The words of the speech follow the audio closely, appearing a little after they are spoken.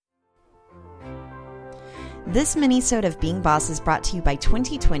This minisode of Being Boss is brought to you by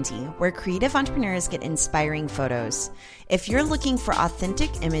 2020, where creative entrepreneurs get inspiring photos. If you're looking for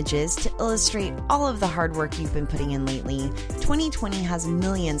authentic images to illustrate all of the hard work you've been putting in lately, 2020 has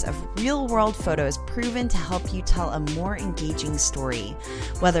millions of real-world photos proven to help you tell a more engaging story,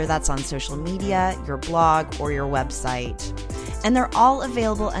 whether that's on social media, your blog, or your website. And they're all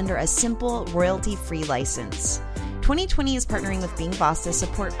available under a simple, royalty-free license. 2020 is partnering with Being Boss to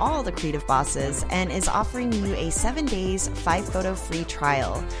support all the creative bosses and is offering you a 7 days, 5 photo free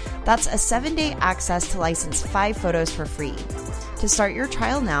trial. That's a 7-day access to license 5 photos for free. To start your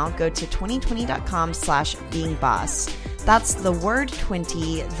trial now, go to 2020.com/beingboss. That's the word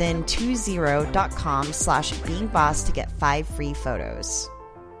 20, then 20.com/beingboss to get 5 free photos.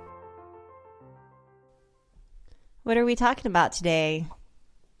 What are we talking about today?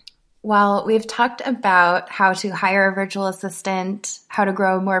 Well, we've talked about how to hire a virtual assistant, how to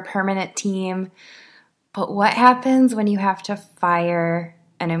grow a more permanent team, but what happens when you have to fire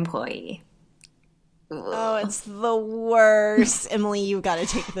an employee? Oh, it's the worst. Emily, you got to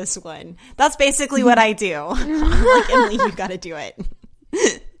take this one. That's basically what I do. I'm like, Emily, you got to do it.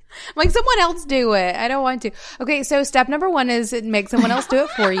 Like, someone else do it. I don't want to. Okay, so step number 1 is make someone else do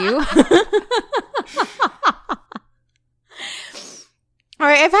it for you. All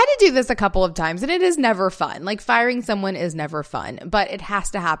right, I've had to do this a couple of times, and it is never fun. Like, firing someone is never fun, but it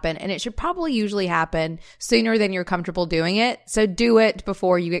has to happen, and it should probably usually happen sooner than you're comfortable doing it. So do it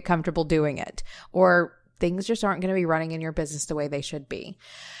before you get comfortable doing it, or things just aren't going to be running in your business the way they should be.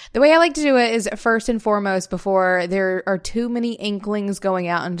 The way I like to do it is, first and foremost, before there are too many inklings going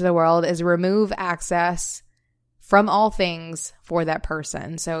out into the world, is remove access from all things for that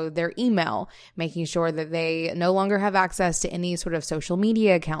person. So their email, making sure that they no longer have access to any sort of social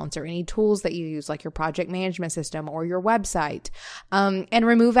media accounts or any tools that you use, like your project management system or your website, and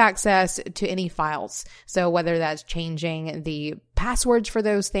remove access to any files. So whether that's changing the passwords for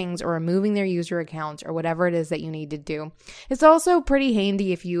those things or removing their user accounts or whatever it is that you need to do. It's also pretty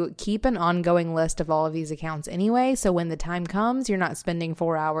handy if you keep an ongoing list of all of these accounts anyway. So when the time comes, you're not spending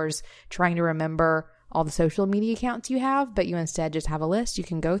 4 hours trying to remember all the social media accounts you have, but you instead just have a list you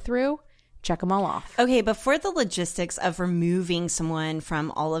can go through, check them all off. Okay, before the logistics of removing someone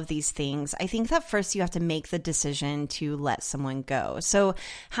from all of these things, I think that first you have to make the decision to let someone go. So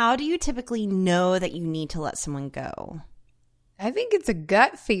how do you typically know that you need to let someone go? I think it's a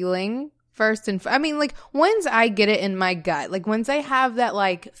gut feeling first. Once I get it in my gut, like once I have that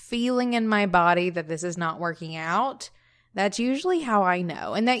like feeling in my body that this is not working out, that's usually how I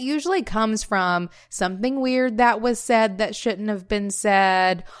know. And that usually comes from something weird that was said that shouldn't have been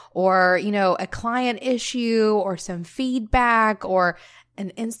said, or, a client issue or some feedback, or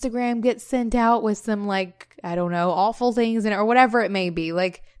an Instagram gets sent out with some awful things in it, or whatever it may be.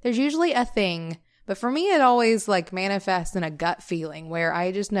 Like, there's usually a thing. But for me, it always manifests in a gut feeling where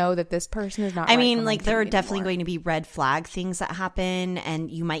I just know that this person is not right. There are definitely going to be red flag things that happen, and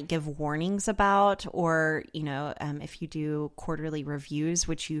you might give warnings about, or, if you do quarterly reviews,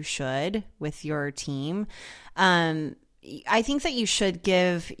 which you should with your team, I think that you should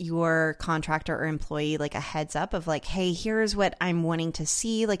give your contractor or employee a heads up of hey, here's what I'm wanting to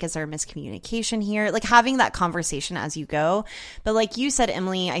see. Is there a miscommunication here? Having that conversation as you go. But like you said,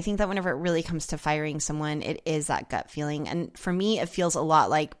 Emily, I think that whenever it really comes to firing someone, it is that gut feeling. And for me, it feels a lot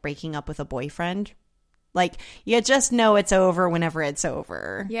like breaking up with a boyfriend. You just know it's over whenever it's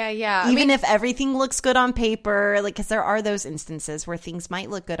over. Yeah. Even if everything looks good on paper, because there are those instances where things might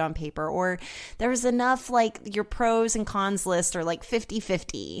look good on paper, or there's enough, your pros and cons list are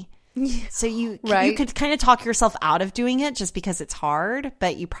 50-50. So you could kind of talk yourself out of doing it just because it's hard,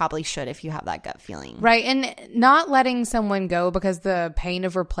 but you probably should if you have that gut feeling. Right. And not letting someone go because the pain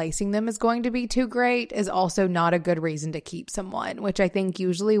of replacing them is going to be too great is also not a good reason to keep someone, which I think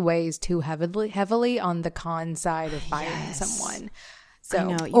usually weighs too heavily on the con side of firing someone.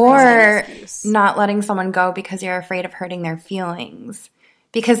 So, or not letting someone go because you're afraid of hurting their feelings.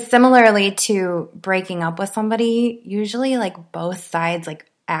 Because similarly to breaking up with somebody, usually both sides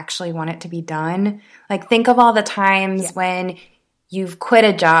actually want it to be done. Think of all the times when you've quit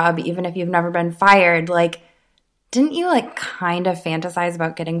a job, even if you've never been fired. Didn't you kind of fantasize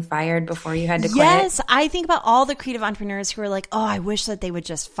about getting fired before you had to quit? Yes, I think about all the creative entrepreneurs who are oh, I wish that they would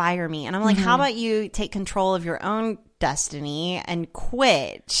just fire me. And I'm how about you take control of your own destiny and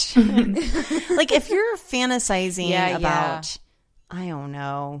quit? If you're fantasizing about, I don't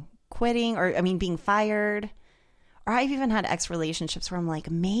know, quitting or being fired. Or I've even had ex-relationships where I'm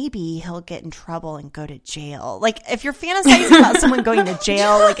maybe he'll get in trouble and go to jail. If you're fantasizing about someone going to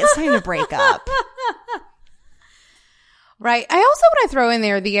jail, it's time to break up. Right. I also want to throw in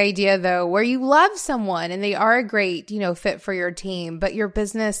there the idea, though, where you love someone and they are a great, fit for your team, but your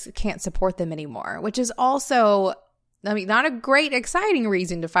business can't support them anymore, which is also, not a great, exciting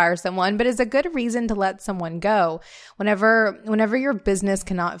reason to fire someone, but is a good reason to let someone go. Whenever your business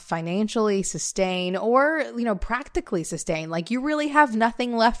cannot financially sustain or, practically sustain, like you really have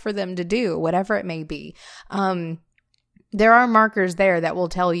nothing left for them to do, whatever it may be. There are markers there that will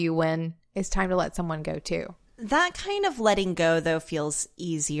tell you when it's time to let someone go too. That kind of letting go, though, feels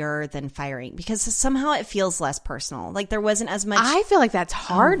easier than firing because somehow it feels less personal. Like there wasn't as much. I feel like that's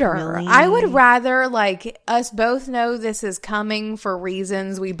harder. Oh, really? I would rather us both know this is coming for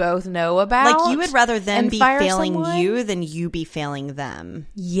reasons we both know about. Like you would rather them be failing someone? You than you be failing them.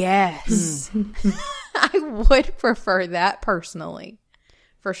 Yes. I would prefer that personally,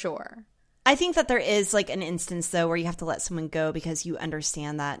 for sure. I think that there is an instance, though, where you have to let someone go because you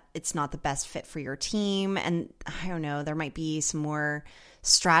understand that it's not the best fit for your team. And I don't know, there might be some more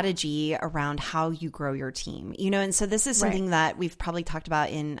strategy around how you grow your team, and so this is something that we've probably talked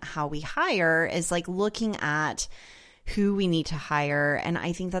about in how we hire is looking at who we need to hire. And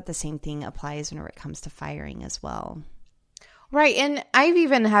I think that the same thing applies whenever it comes to firing as well. Right. And I've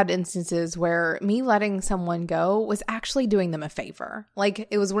even had instances where me letting someone go was actually doing them a favor.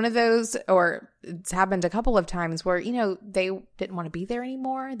 It was one of those, or it's happened a couple of times where, they didn't want to be there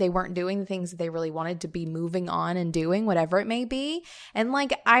anymore. They weren't doing the things that they really wanted to be moving on and doing, whatever it may be. And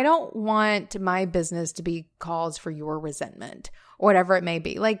I don't want my business to be cause for your resentment or whatever it may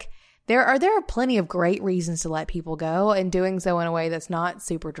be. There are plenty of great reasons to let people go and doing so in a way that's not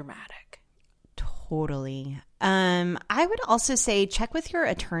super dramatic. Totally. I would also say check with your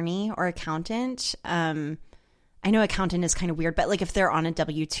attorney or accountant. I know accountant is kind of weird, but if they're on a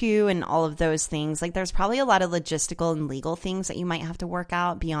W-2 and all of those things, there's probably a lot of logistical and legal things that you might have to work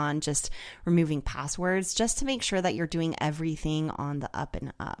out beyond just removing passwords, just to make sure that you're doing everything on the up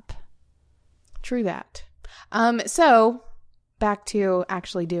and up. True that. So back to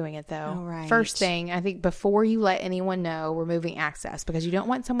actually doing it, though. All right. First thing, I think before you let anyone know, removing access, because you don't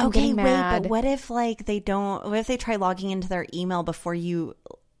want someone getting mad. But what if they don't? What if they try logging into their email before you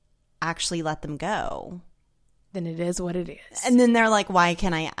actually let them go? Then it is what it is. And then they're like, why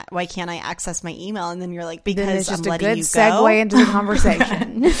can't I access my email? And then you're like, because then it's just I'm letting you go. a good segue into the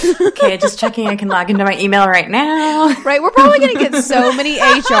conversation. Okay, just checking I can log into my email right now. Right. We're probably going to get so many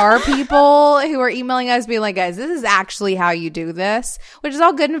HR people who are emailing us being like, guys, this is actually how you do this, which is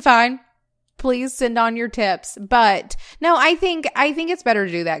all good and fine. Please send on your tips. But no, I think it's better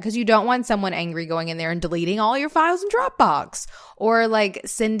to do that because you don't want someone angry going in there and deleting all your files in Dropbox or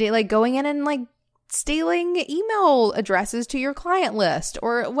going in and stealing email addresses to your client list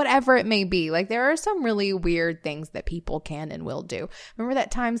or whatever it may be. There are some really weird things that people can and will do. Remember that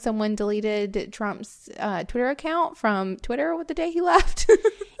time someone deleted Trump's Twitter account from Twitter the day he left?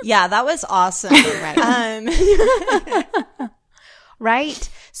 Yeah, that was awesome. Right. Right.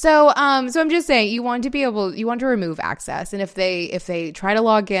 So I'm just saying you want to remove access. And if they try to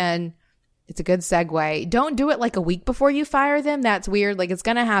log in, it's a good segue. Don't do it a week before you fire them. That's weird. It's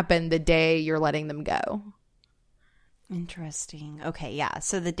going to happen the day you're letting them go. Interesting. Okay, yeah.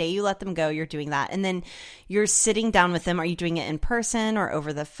 So the day you let them go, you're doing that. And then you're sitting down with them. Are you doing it in person or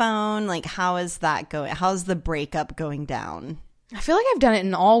over the phone? How is that going? How's the breakup going down? I feel like I've done it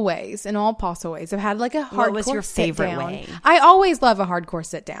in all ways, in all possible ways. I've had a hardcore What was your favorite way? I always love a hardcore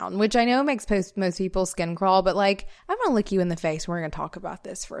sit down, which I know makes most people's skin crawl, but I'm going to lick you in the face. We're going to talk about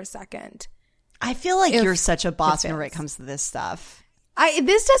this for a second. I feel like you're such a boss whenever it comes to this stuff.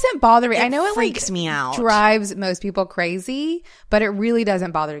 This doesn't bother me. I know it freaks me out. Drives most people crazy, but it really doesn't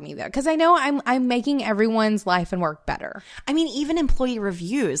bother me though, because I know I'm making everyone's life and work better. I mean, even employee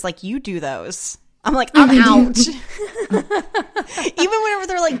reviews, you do those. I'm like, I'm out. Even whenever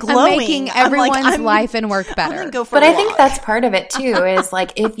they're glowing, I'm making everyone's life and work better. I'm gonna go for but I think that's part of it too, is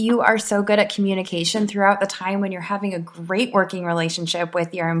if you are so good at communication throughout the time when you're having a great working relationship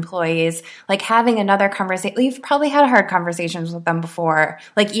with your employees, having another conversation, you've probably had hard conversations with them before.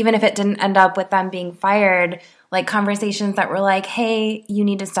 Even if it didn't end up with them being fired, conversations that were hey, you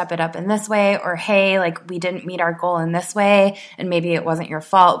need to step it up in this way, or hey, we didn't meet our goal in this way, and maybe it wasn't your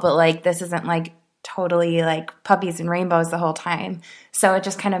fault, but this isn't totally puppies and rainbows the whole time. So it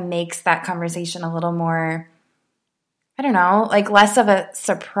just kind of makes that conversation a little more, I don't know, less of a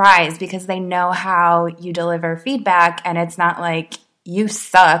surprise because they know how you deliver feedback, and it's not you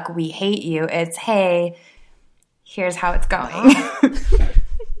suck, we hate you. It's, hey, here's how it's going.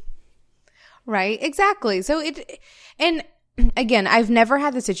 Right, exactly. So and again, I've never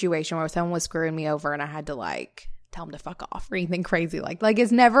had the situation where someone was screwing me over and I had to tell them to fuck off or anything crazy like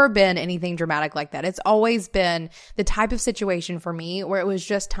it's never been anything dramatic like that. It's always been the type of situation for me where it was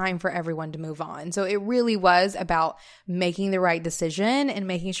just time for everyone to move on. So it really was about making the right decision and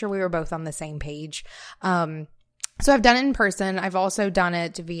making sure we were both on the same page. So I've done it in person. I've also done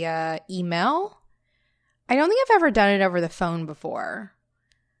it via email. I don't think I've ever done it over the phone before.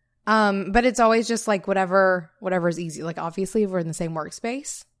 But it's always just like whatever's easy. Like obviously if we're in the same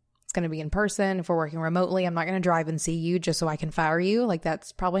workspace, it's going to be in person. If we're working remotely, I'm not going to drive and see you just so I can fire you. Like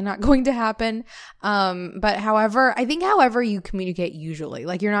that's probably not going to happen. But however you communicate usually,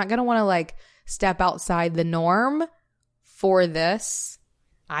 like you're not going to want to like step outside the norm for this.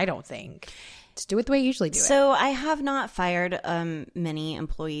 I don't think. Just do it the way you usually do it. So I have not fired many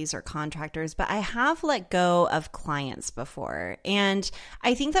employees or contractors, but I have let go of clients before. And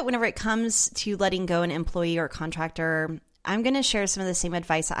I think that whenever it comes to letting go an employee or contractor, I'm going to share some of the same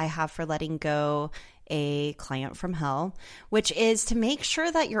advice that I have for letting go a client from hell, which is to make sure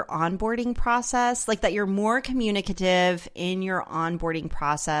that your onboarding process, like that you're more communicative in your onboarding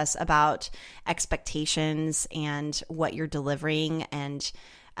process about expectations and what you're delivering and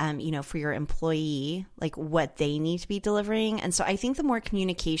for your employee, like what they need to be delivering. And so I think the more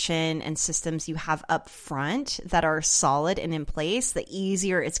communication and systems you have up front that are solid and in place, the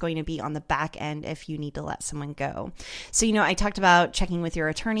easier it's going to be on the back end if you need to let someone go. So, I talked about checking with your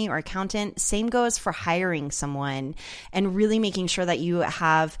attorney or accountant. Same goes for hiring someone and really making sure that you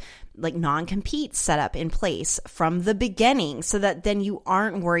have like non-compete set up in place from the beginning so that then you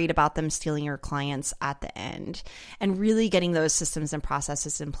aren't worried about them stealing your clients at the end, and really getting those systems and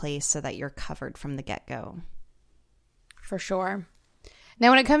processes in place so that you're covered from the get-go. For sure. Now,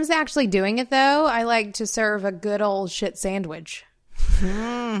 when it comes to actually doing it though, I like to serve a good old shit sandwich.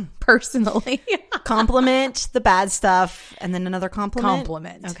 Personally. Compliment the bad stuff and then another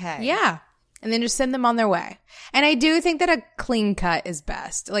compliment? Okay. Yeah. And then just send them on their way. And I do think that a clean cut is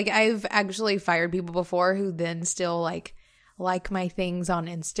best. Like I've actually fired people before who then still like my things on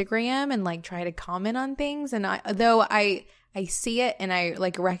Instagram and like try to comment on things. And I see it and I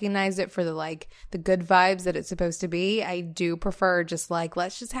like recognize it for the good vibes that it's supposed to be. I do prefer just like,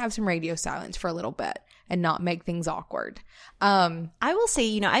 let's just have some radio silence for a little bit and not make things awkward. I will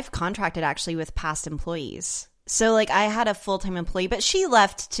say, I've contracted actually with past employees. So like I had a full-time employee, but she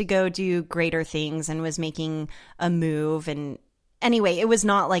left to go do greater things and was making a move. And anyway, it was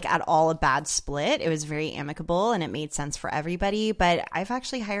not like at all a bad split. It was very amicable and it made sense for everybody. But I've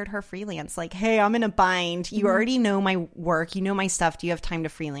actually hired her freelance. Like, hey, I'm in a bind. You already know my work. You know my stuff. Do you have time to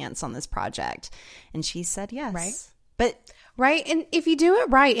freelance on this project? And she said yes. Right. And if you do it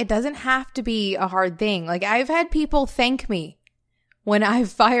right, it doesn't have to be a hard thing. Like I've had people thank me when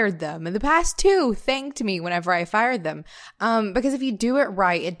I've fired them. And the past two thanked me whenever I fired them. Because if you do it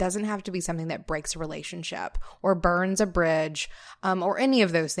right, it doesn't have to be something that breaks a relationship or burns a bridge, or any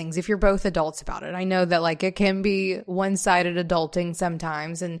of those things if you're both adults about it. I know that like it can be one-sided adulting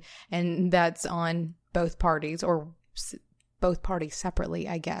sometimes, and that's on both parties or both parties separately,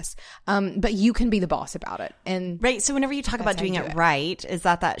 I guess. But you can be the boss about it. And right. So whenever you talk about doing it right, is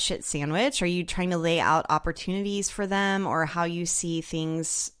that shit sandwich? Are you trying to lay out opportunities for them or how you see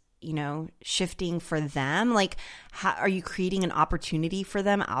things, shifting for them? Like, how, are you creating an opportunity for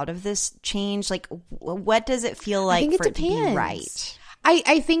them out of this change? Like, what does it feel like for it to be right?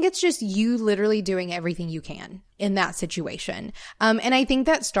 I think it's just you literally doing everything you can in that situation. And I think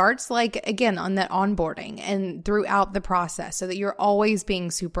that starts like, again, on that onboarding and throughout the process so that you're always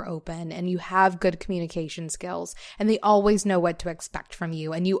being super open and you have good communication skills and they always know what to expect from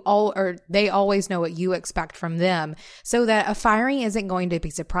you and they always know what you expect from them so that a firing isn't going to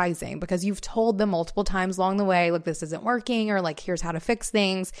be surprising because you've told them multiple times along the way, look, this isn't working or like, here's how to fix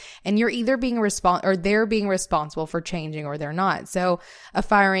things. And you're either being they're being responsible for changing or they're not. So a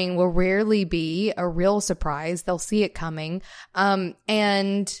firing will rarely be a real surprise. They'll see it coming.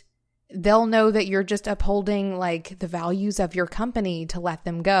 And they'll know that you're just upholding like the values of your company to let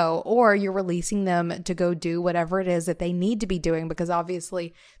them go, or you're releasing them to go do whatever it is that they need to be doing because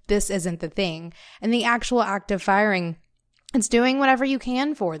obviously this isn't the thing. And the actual act of firing, it's doing whatever you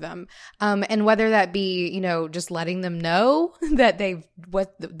can for them. And whether that be, just letting them know that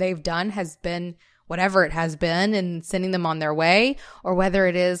what they've done has been whatever it has been and sending them on their way, or whether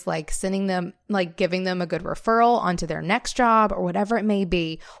it is like sending them, like giving them a good referral onto their next job or whatever it may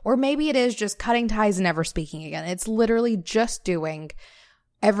be. Or maybe it is just cutting ties and never speaking again. It's literally just doing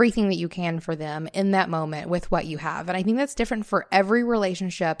everything that you can for them in that moment with what you have. And I think that's different for every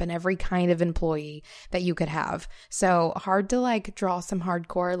relationship and every kind of employee that you could have. So hard to like draw some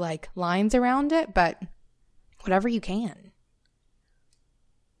hardcore like lines around it, but whatever you can.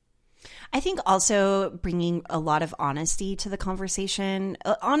 I think also bringing a lot of honesty to the conversation,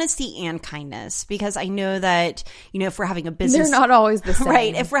 honesty and kindness, because I know that, if we're having a business... They're not always the same.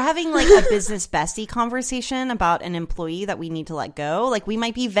 Right. If we're having like a business bestie conversation about an employee that we need to let go, like we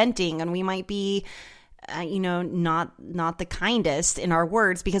might be venting and we might be... not the kindest in our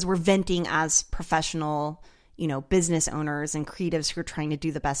words because we're venting as professional, business owners and creatives who are trying to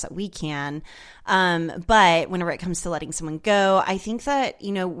do the best that we can. But whenever it comes to letting someone go, I think that,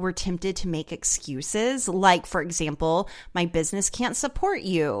 we're tempted to make excuses. Like, for example, my business can't support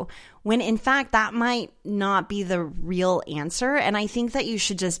you, when in fact that might not be the real answer. And I think that you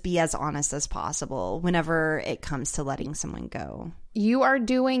should just be as honest as possible whenever it comes to letting someone go. You are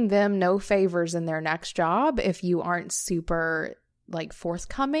doing them no favors in their next job if you aren't super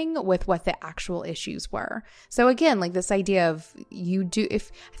forthcoming with what the actual issues were. So again, this idea of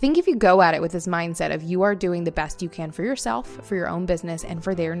if you go at it with this mindset of you are doing the best you can for yourself, for your own business, and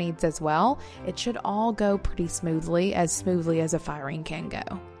for their needs as well, it should all go pretty smoothly as a firing can go.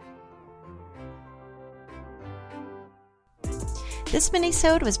 This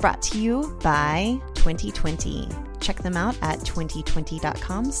minisode was brought to you by 2020. Check them out at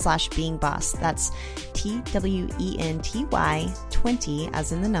 2020.com/beingboss. That's TWENTY 20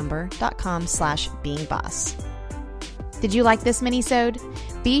 as in the number.com/beingboss. Did you like this minisode?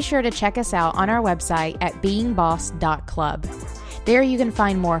 Be sure to check us out on our website at beingboss.club. There you can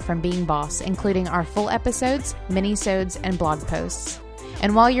find more from Being Boss, including our full episodes, minisodes, and blog posts.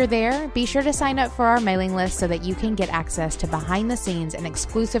 And while you're there, be sure to sign up for our mailing list so that you can get access to behind the scenes and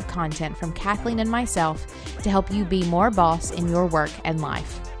exclusive content from Kathleen and myself to help you be more boss in your work and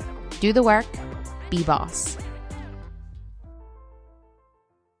life. Do the work, be boss.